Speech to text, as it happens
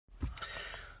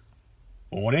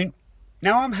Morning.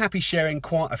 Now I'm happy sharing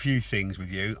quite a few things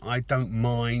with you. I don't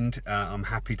mind. I'm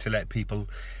happy to let people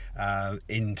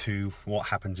into what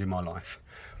happens in my life.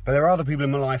 But there are other people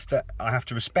in my life that I have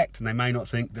to respect, and they may not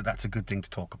think that that's a good thing to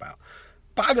talk about.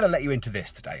 But I'm going to let you into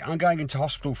this today. I'm going into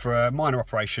hospital for a minor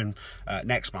operation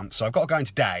next month. So I've got to go in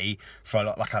today for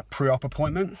like a pre-op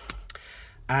appointment.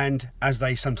 And as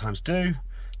they sometimes do,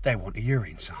 they want a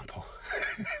urine sample.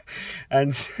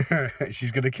 And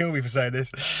she's going to kill me for saying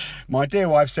this. My dear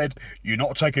wife said, "You're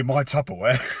not taking my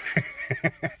Tupperware."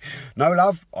 No,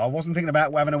 love, I wasn't thinking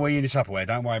about having a wee in your Tupperware.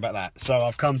 Don't worry about that. So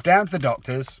I've come down to the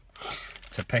doctor's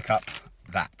to pick up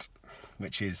that,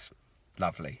 which is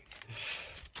lovely.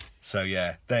 So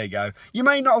yeah, there you go. You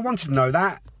may not have wanted to know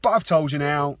that, but I've told you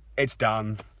now. It's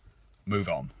done. Move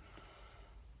on.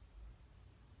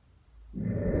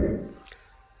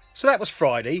 So that was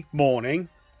Friday morning,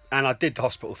 and I did the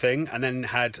hospital thing and then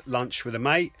had lunch with a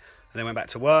mate and then went back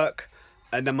to work,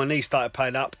 and then my knee started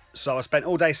playing up, so I spent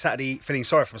all day Saturday feeling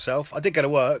sorry for myself. I did go to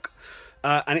work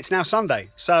and it's now Sunday,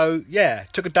 so yeah,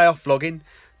 took a day off vlogging,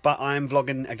 but I'm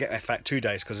vlogging again, in fact 2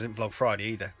 days, because I didn't vlog Friday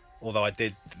either, although I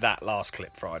did that last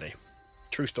clip Friday.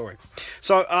 True story.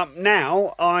 So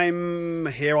now I'm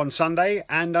here on Sunday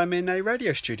and I'm in a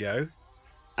radio studio,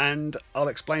 and I'll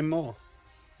explain more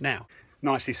now.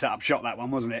 Nicely set up shot, that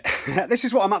one, wasn't it? This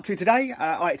is what I'm up to today.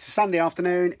 It's a Sunday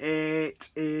afternoon.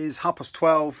 It is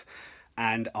 12:30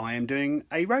 and I am doing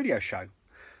a radio show.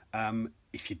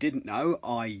 If you didn't know,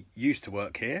 I used to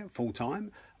work here full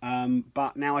time,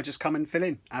 but now I just come and fill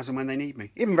in as and when they need me.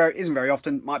 Isn't very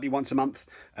often. Might be once a month,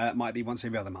 might be once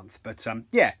every other month. But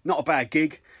yeah, not a bad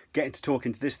gig. Getting to talk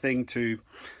into this thing to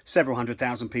several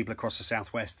 100,000 people across the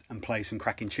southwest and play some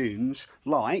cracking tunes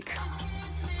like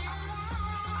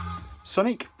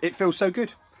Sonic. It feels so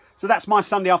good. So that's my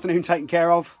Sunday afternoon taken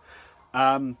care of.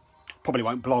 Probably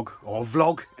won't blog or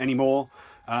vlog anymore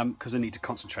because I need to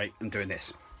concentrate on doing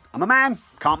this. I'm a man,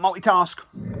 can't multitask.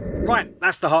 Right,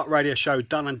 that's the Heart Radio Show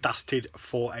done and dusted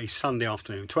for a Sunday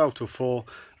afternoon, 12 till 4.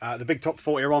 The big top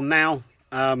 40 are on now.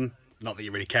 Not that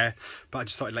you really care, but I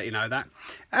just thought I'd let you know that.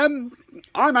 I'm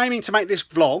aiming to make this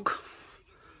vlog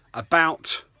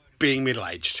about being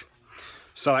middle-aged.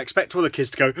 So I expect all the kids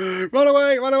to go, run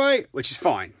away, which is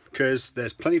fine, because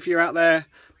there's plenty of you out there,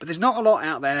 but there's not a lot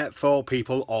out there for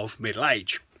people of middle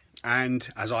age. And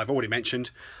as I've already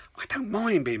mentioned, I don't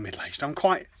mind being middle-aged. I'm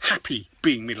quite happy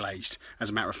being middle-aged, as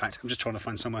a matter of fact. I'm just trying to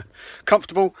find somewhere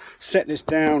comfortable. Set this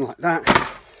down like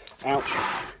that. Ouch.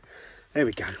 There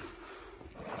we go.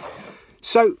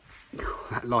 So,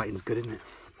 that lighting's good, isn't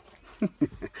it?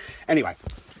 Anyway,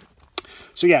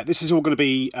 so yeah, this is all going to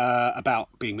be about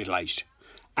being middle-aged.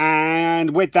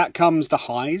 And with that comes the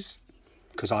highs,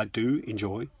 because I do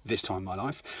enjoy this time in my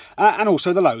life, and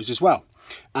also the lows as well.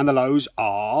 And the lows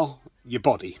are your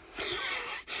body.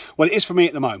 Well, it is for me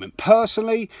at the moment.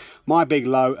 Personally, my big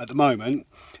low at the moment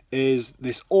is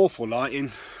this awful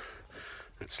lighting.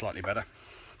 That's slightly better.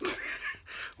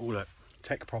 Oh, look,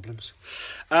 tech problems.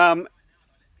 But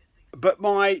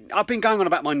I've been going on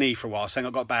about my knee for a while, saying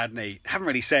I've got a bad knee. Haven't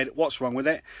really said what's wrong with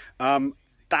it.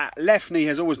 That left knee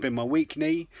has always been my weak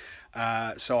knee.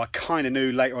 So I kind of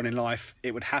knew later on in life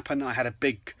it would happen. I had a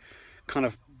big kind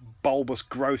of bulbous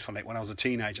growth on it when I was a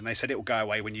teenager, and they said it will go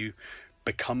away when you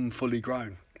become fully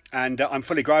grown. And I'm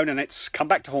fully grown, and it's come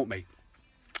back to haunt me.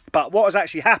 But what has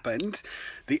actually happened,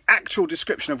 the actual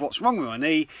description of what's wrong with my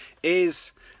knee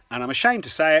is, and I'm ashamed to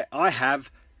say it, I have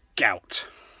gout.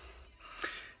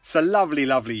 It's a lovely,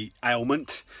 lovely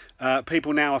ailment.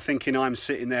 People now are thinking I'm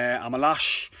sitting there, I'm a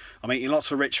lush, I'm eating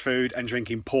lots of rich food and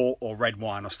drinking port or red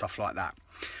wine or stuff like that.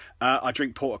 I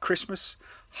drink port at Christmas.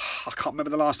 I can't remember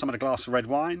the last time I had a glass of red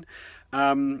wine.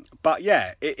 But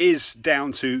yeah, it is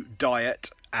down to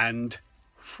diet and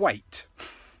weight,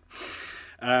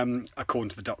 according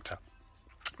to the doctor.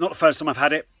 Not the first time I've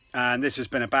had it, and this has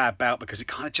been a bad bout because it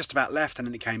kind of just about left and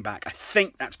then it came back. I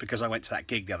think that's because I went to that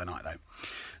gig the other night though.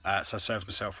 So I served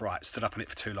myself right, stood up on it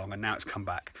for too long, and now it's come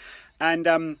back.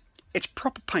 And it's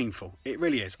proper painful. It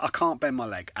really is. I can't bend my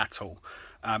leg at all.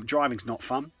 Driving's not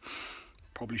fun.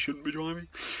 Probably shouldn't be driving.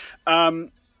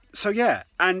 So yeah,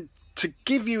 and to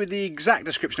give you the exact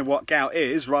description of what gout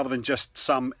is, rather than just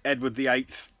some Edward VIII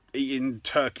eating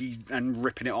turkey and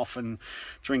ripping it off and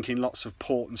drinking lots of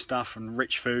port and stuff and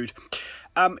rich food,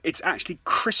 it's actually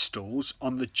crystals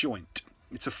on the joint.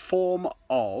 It's a form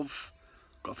of,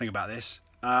 got to think about this,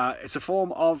 it's a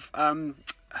form of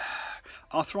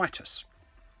arthritis.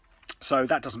 So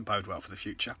that doesn't bode well for the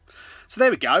future. So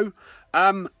there we go.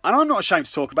 And I'm not ashamed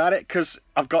to talk about it because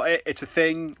I've got it, it's a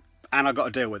thing, and I've got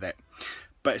to deal with it.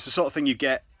 But it's the sort of thing you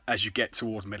get as you get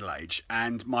towards middle age.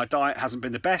 And my diet hasn't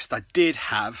been the best. I did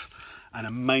have an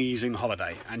amazing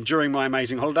holiday. And during my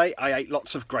amazing holiday, I ate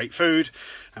lots of great food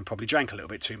and probably drank a little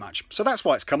bit too much. So that's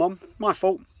why it's come on, my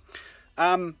fault.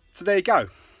 So there you go,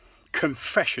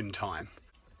 confession time.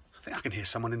 I think I can hear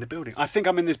someone in the building. I think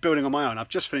I'm in this building on my own. I've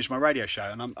just finished my radio show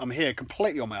and I'm here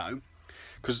completely on my own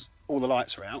because all the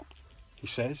lights are out, he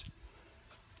says.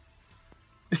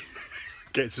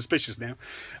 Getting suspicious now.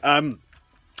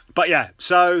 But yeah,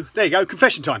 so there you go,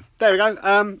 confession time. There we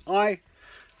go.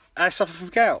 I suffer from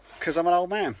gout because I'm an old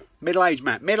man. Middle-aged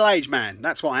man. Middle-aged man.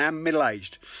 That's what I am,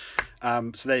 middle-aged.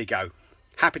 So there you go.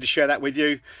 Happy to share that with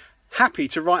you. Happy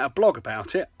to write a blog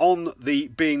about it on the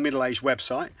Being Middle-Aged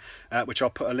website, which I'll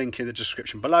put a link in the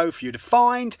description below for you to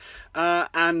find,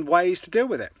 and ways to deal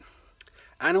with it.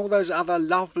 And all those other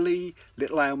lovely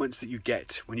little ailments that you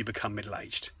get when you become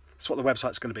middle-aged. That's what the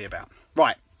website's going to be about.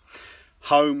 Right,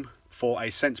 home for a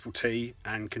sensible tea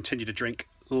and continue to drink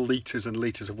litres and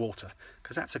litres of water,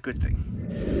 because that's a good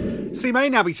thing. So you may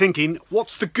now be thinking,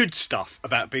 what's the good stuff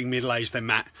about being middle-aged then,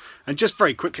 Matt? And just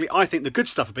very quickly, I think the good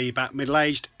stuff of being about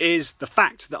middle-aged is the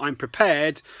fact that I'm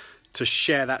prepared to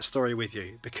share that story with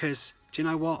you, because do you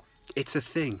know what? It's a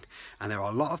thing, and there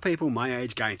are a lot of people my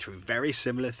age going through very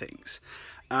similar things.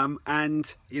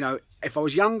 And you know, if I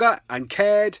was younger and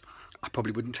cared, I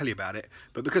probably wouldn't tell you about it,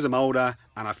 but because I'm older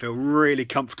and I feel really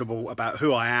comfortable about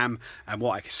who I am and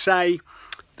what I can say,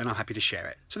 then I'm happy to share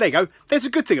it. So there you go. There's a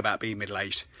good thing about being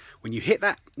middle-aged. When you hit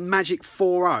that magic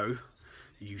 40,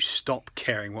 you stop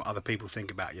caring what other people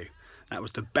think about you. That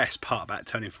was the best part about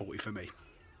turning 40 for me.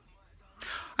 I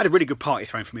had a really good party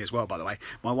thrown for me as well, by the way.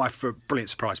 My wife threw a brilliant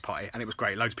surprise party and it was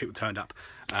great. Loads of people turned up.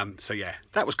 So yeah,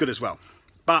 that was good as well.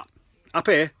 But up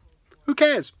here, who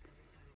cares?